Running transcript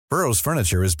Burrow's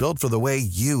furniture is built for the way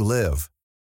you live.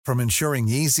 From ensuring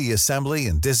easy assembly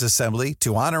and disassembly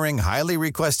to honoring highly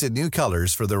requested new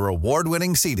colors for their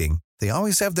award-winning seating, they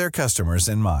always have their customers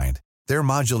in mind. Their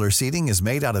modular seating is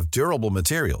made out of durable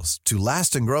materials to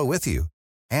last and grow with you.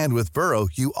 And with Burrow,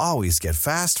 you always get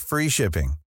fast, free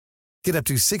shipping. Get up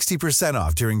to 60%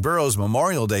 off during Burrow's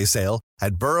Memorial Day sale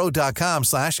at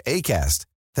burrow.com/ACAST.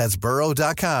 That's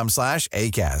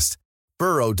burrow.com/ACAST.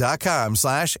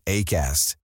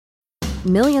 burrow.com/ACAST.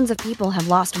 Millions of people have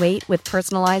lost weight with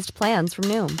personalized plans from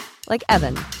Noom. Like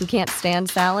Evan, who can't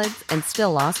stand salads and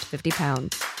still lost 50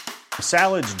 pounds.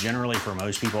 Salads generally for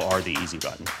most people are the easy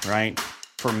button, right?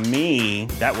 For me,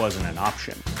 that wasn't an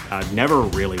option. I never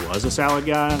really was a salad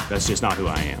guy. That's just not who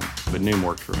I am. But Noom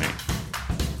worked for me.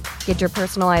 Get your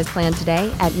personalized plan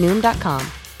today at Noom.com.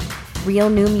 Real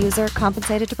Noom user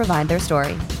compensated to provide their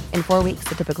story. In 4 weeks,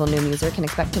 the typical Noom user can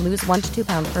expect to lose 1 to 2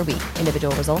 pounds per week.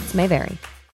 Individual results may vary.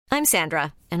 I'm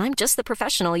Sandra, and I'm just the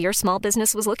professional your small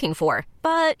business was looking for.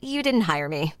 But you didn't hire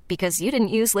me because you didn't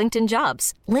use LinkedIn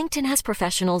Jobs. LinkedIn has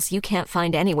professionals you can't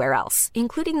find anywhere else,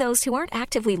 including those who aren't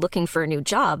actively looking for a new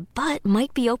job, but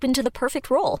might be open to the perfect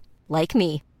role, like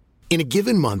me. In a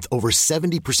given month, over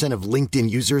 70% of LinkedIn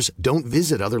users don't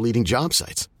visit other leading job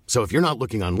sites. So if you're not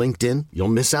looking on LinkedIn, you'll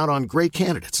miss out on great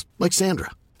candidates like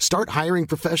Sandra. Start hiring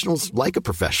professionals like a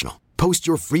professional. Post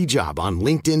your free job on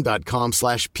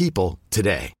linkedin.com/people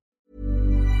today.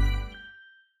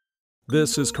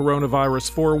 This is Coronavirus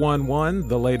 411,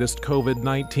 the latest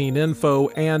COVID-19 info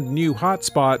and new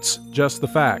hotspots, just the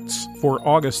facts, for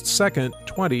August 2nd,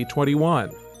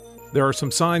 2021. There are some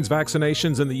signs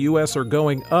vaccinations in the U.S. are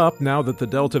going up now that the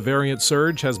Delta variant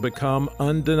surge has become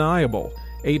undeniable.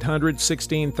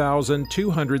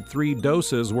 816,203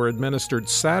 doses were administered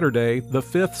Saturday, the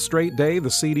fifth straight day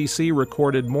the CDC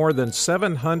recorded more than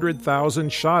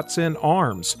 700,000 shots in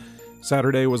arms.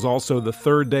 Saturday was also the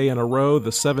third day in a row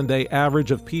the 7-day average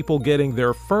of people getting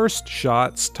their first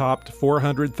shots topped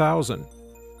 400,000.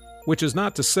 Which is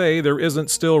not to say there isn't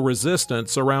still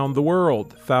resistance around the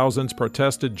world. Thousands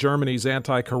protested Germany's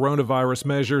anti-coronavirus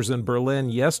measures in Berlin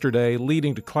yesterday,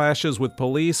 leading to clashes with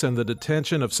police and the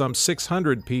detention of some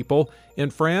 600 people.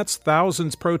 In France,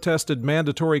 thousands protested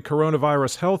mandatory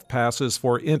coronavirus health passes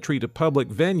for entry to public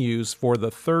venues for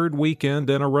the third weekend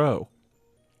in a row.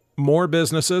 More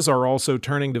businesses are also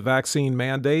turning to vaccine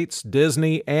mandates.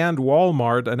 Disney and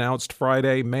Walmart announced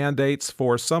Friday mandates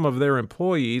for some of their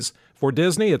employees. For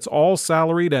Disney, it's all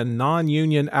salaried and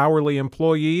non-union hourly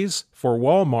employees. For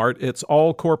Walmart, it's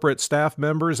all corporate staff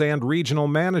members and regional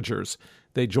managers.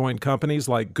 They join companies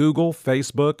like Google,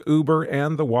 Facebook, Uber,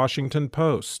 and the Washington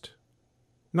Post.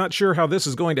 Not sure how this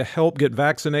is going to help get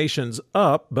vaccinations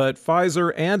up, but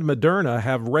Pfizer and Moderna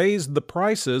have raised the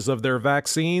prices of their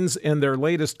vaccines in their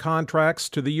latest contracts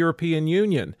to the European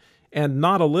Union, and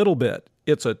not a little bit.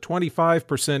 It's a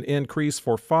 25% increase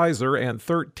for Pfizer and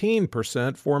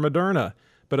 13% for Moderna.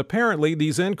 But apparently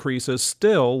these increases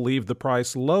still leave the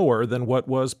price lower than what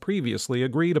was previously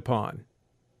agreed upon.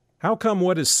 How come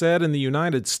what is said in the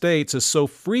United States is so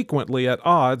frequently at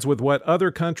odds with what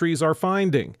other countries are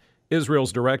finding?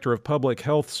 Israel's Director of Public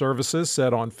Health Services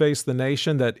said on Face the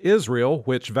Nation that Israel,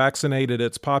 which vaccinated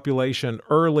its population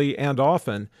early and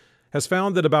often, has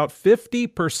found that about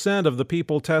 50% of the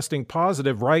people testing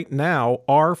positive right now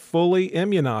are fully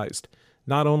immunized.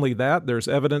 Not only that, there's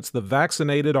evidence the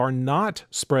vaccinated are not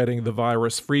spreading the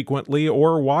virus frequently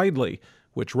or widely,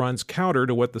 which runs counter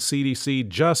to what the CDC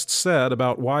just said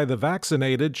about why the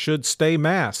vaccinated should stay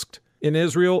masked. In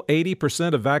Israel,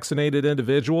 80% of vaccinated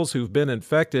individuals who've been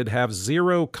infected have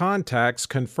 0 contacts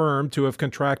confirmed to have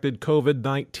contracted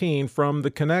COVID-19 from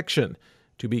the connection.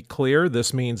 To be clear,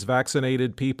 this means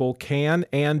vaccinated people can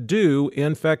and do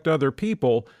infect other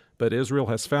people, but Israel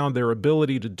has found their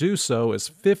ability to do so is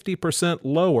 50%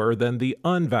 lower than the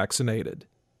unvaccinated.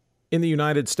 In the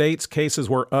United States, cases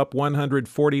were up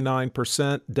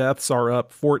 149%, deaths are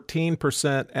up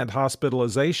 14%, and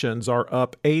hospitalizations are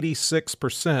up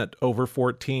 86% over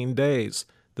 14 days.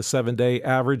 The 7-day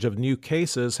average of new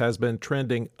cases has been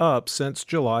trending up since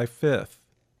July 5th.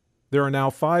 There are now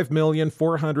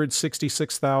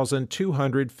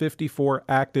 5,466,254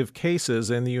 active cases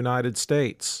in the United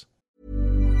States.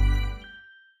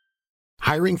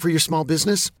 Hiring for your small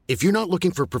business? If you're not looking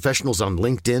for professionals on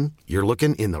LinkedIn, you're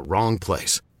looking in the wrong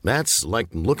place. That's like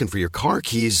looking for your car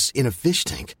keys in a fish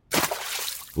tank.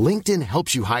 LinkedIn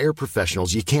helps you hire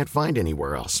professionals you can't find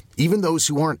anywhere else, even those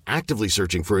who aren't actively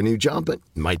searching for a new job but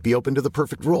might be open to the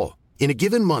perfect role. In a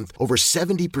given month, over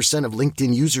 70% of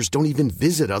LinkedIn users don't even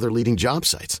visit other leading job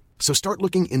sites. So start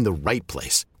looking in the right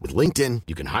place. With LinkedIn,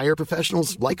 you can hire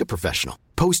professionals like a professional.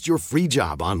 Post your free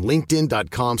job on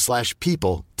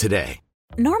linkedin.com/people today.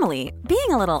 Normally,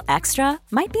 being a little extra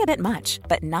might be a bit much,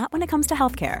 but not when it comes to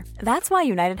healthcare. That's why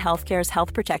United Healthcare's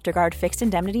Health Protector Guard fixed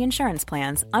indemnity insurance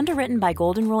plans, underwritten by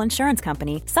Golden Rule Insurance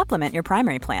Company, supplement your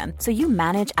primary plan so you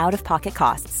manage out-of-pocket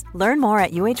costs. Learn more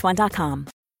at uh1.com.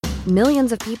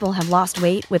 Millions of people have lost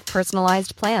weight with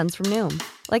personalized plans from Noom.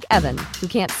 Like Evan, who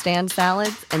can't stand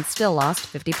salads and still lost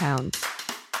 50 pounds.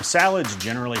 Salads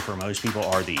generally for most people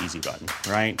are the easy button,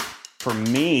 right? For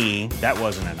me, that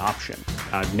wasn't an option.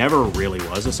 I never really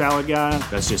was a salad guy.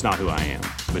 That's just not who I am.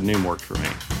 But Noom worked for me.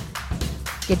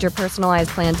 Get your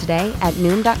personalized plan today at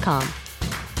Noom.com.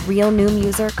 Real Noom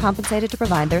user compensated to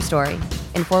provide their story.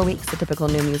 In 4 weeks, the typical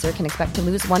Noom user can expect to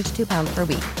lose 1 to 2 pounds per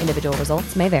week. Individual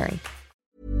results may vary.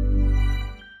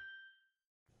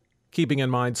 Keeping in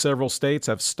mind several states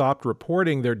have stopped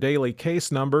reporting their daily case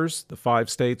numbers. The 5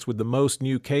 states with the most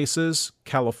new cases: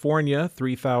 California,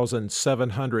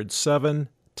 3,707,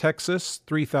 Texas,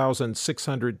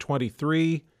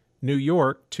 3,623, New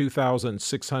York,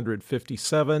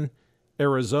 2,657,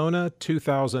 Arizona,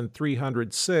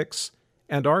 2,306,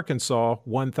 and Arkansas,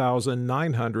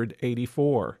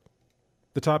 1,984.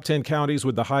 The top 10 counties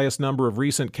with the highest number of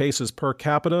recent cases per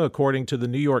capita, according to the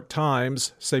New York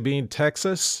Times: Sabine,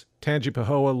 Texas;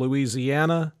 Tangipahoa,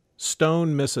 Louisiana;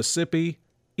 Stone, Mississippi;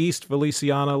 East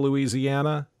Feliciana,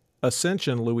 Louisiana;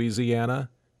 Ascension,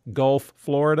 Louisiana; Gulf,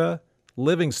 Florida;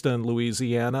 Livingston,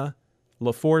 Louisiana;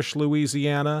 Lafourche,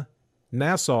 Louisiana;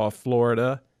 Nassau,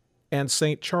 Florida; and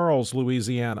St. Charles,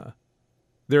 Louisiana.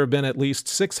 There have been at least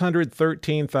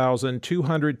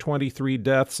 613,223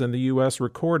 deaths in the U.S.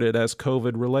 recorded as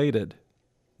COVID-related.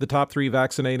 The top 3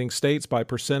 vaccinating states by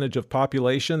percentage of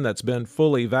population that's been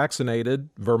fully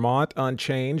vaccinated: Vermont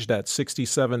unchanged at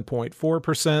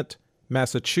 67.4%,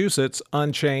 Massachusetts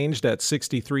unchanged at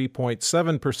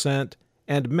 63.7%,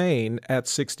 and Maine at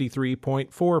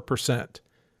 63.4%.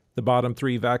 The bottom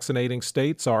 3 vaccinating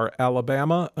states are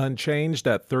Alabama unchanged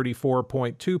at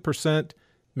 34.2%,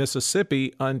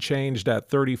 Mississippi unchanged at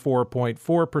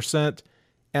 34.4%,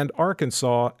 and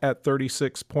Arkansas at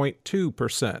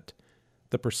 36.2%.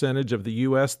 The percentage of the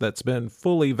U.S. that's been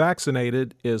fully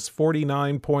vaccinated is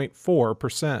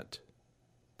 49.4%.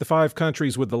 The 5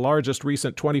 countries with the largest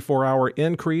recent 24-hour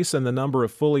increase in the number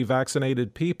of fully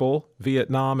vaccinated people: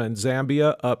 Vietnam and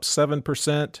Zambia up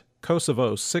 7%,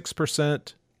 Kosovo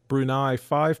 6%, Brunei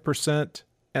 5%,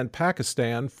 and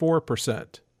Pakistan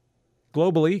 4%.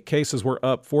 Globally, cases were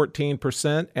up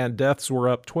 14% and deaths were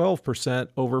up 12%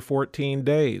 over 14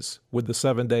 days, with the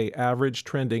 7-day average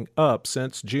trending up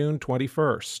since June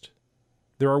 21st.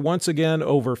 There are once again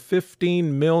over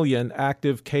 15 million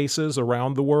active cases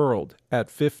around the world, at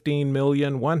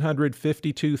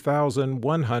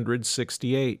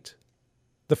 15,152,168.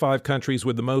 The 5 countries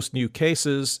with the most new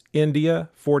cases: India,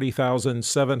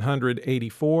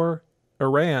 40,784,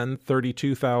 Iran,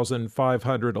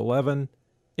 32,511,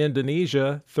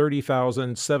 Indonesia,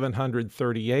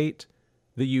 30,738,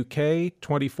 the UK,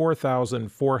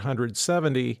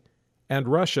 24,470, and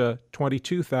Russia,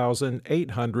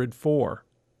 22,804.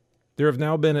 There have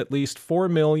now been at least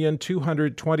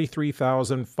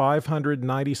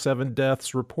 4,223,597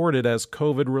 deaths reported as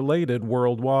COVID-related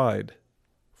worldwide.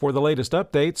 For the latest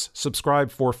updates, subscribe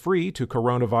for free to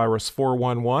Coronavirus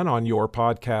 411 on your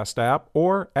podcast app,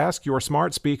 or ask your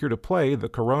smart speaker to play the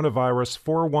Coronavirus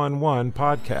 411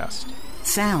 podcast.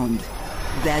 Sound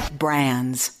that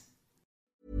brands.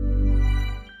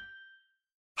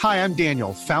 Hi, I'm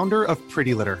Daniel, founder of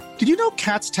Pretty Litter. Did you know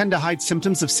cats tend to hide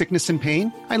symptoms of sickness and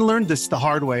pain? I learned this the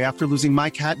hard way after losing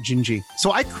my cat, Gingy.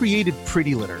 So I created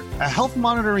Pretty Litter, a health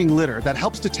monitoring litter that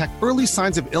helps detect early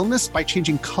signs of illness by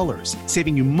changing colors,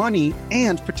 saving you money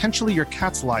and potentially your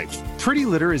cat's life. Pretty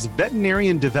Litter is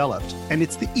veterinarian developed, and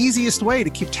it's the easiest way to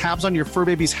keep tabs on your fur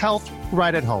baby's health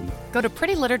right at home. Go to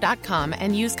prettylitter.com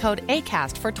and use code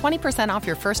ACAST for 20% off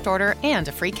your first order and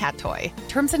a free cat toy.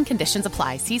 Terms and conditions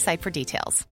apply. See site for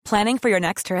details. Planning for your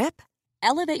next trip?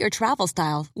 Elevate your travel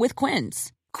style with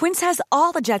Quince. Quince has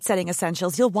all the jet-setting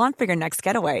essentials you'll want for your next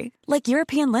getaway, like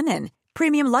European linen,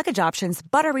 premium luggage options,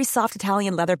 buttery soft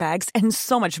Italian leather bags, and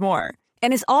so much more.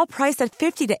 And is all priced at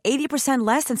 50 to 80%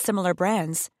 less than similar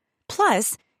brands.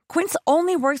 Plus, Quince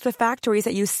only works with factories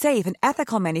that use safe and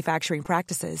ethical manufacturing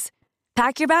practices.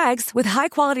 Pack your bags with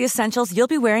high-quality essentials you'll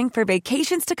be wearing for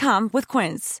vacations to come with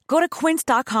Quince. Go to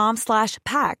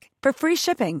quince.com/pack for free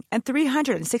shipping and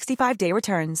 365-day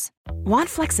returns. Want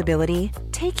flexibility?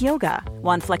 Take yoga.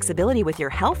 Want flexibility with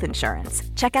your health insurance?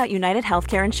 Check out United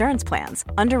Healthcare Insurance Plans.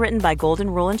 Underwritten by Golden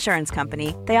Rule Insurance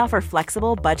Company, they offer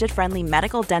flexible, budget-friendly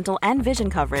medical, dental, and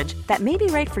vision coverage that may be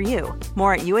right for you.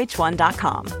 More at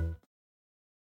UH1.com.